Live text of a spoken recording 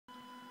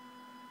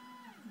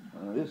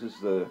This is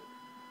the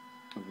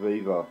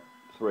Viva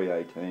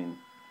 318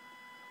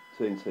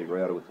 CNC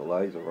router with the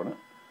laser on it.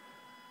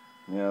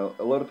 Now,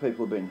 a lot of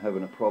people have been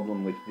having a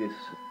problem with this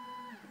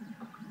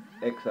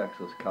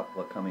X-axis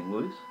coupler coming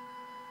loose.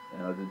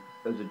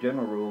 As a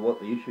general rule, what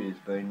the issue has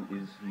been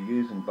is you're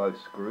using both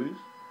screws.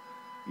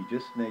 You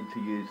just need to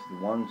use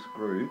the one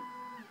screw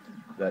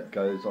that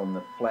goes on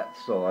the flat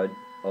side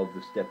of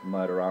the stepper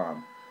motor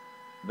arm.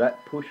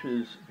 That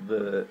pushes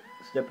the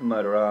stepper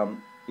motor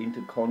arm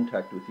into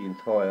contact with the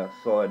entire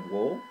side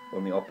wall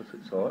on the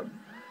opposite side.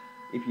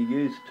 If you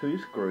use two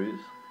screws,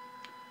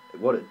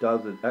 what it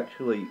does, it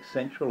actually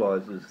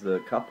centralises the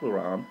coupler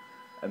arm,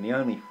 and the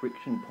only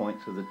friction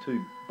points are the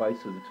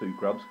base of the two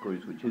grub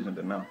screws, which isn't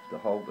enough to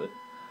hold it,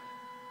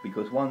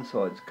 because one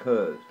side's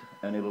curved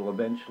and it'll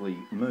eventually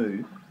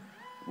move,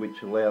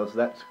 which allows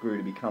that screw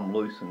to become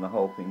loose and the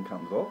whole thing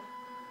comes off.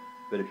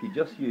 But if you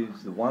just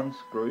use the one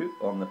screw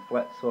on the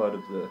flat side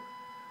of the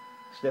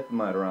stepper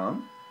motor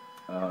arm,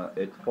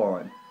 it's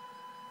fine.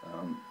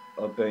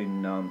 I've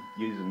been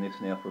using this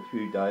now for a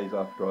few days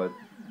after I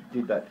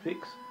did that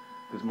fix,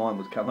 because mine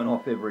was coming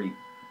off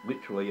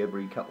literally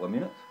every couple of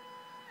minutes,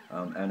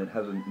 and it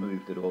hasn't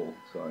moved at all.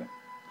 So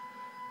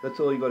that's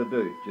all you got to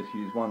do, just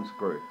use one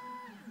screw.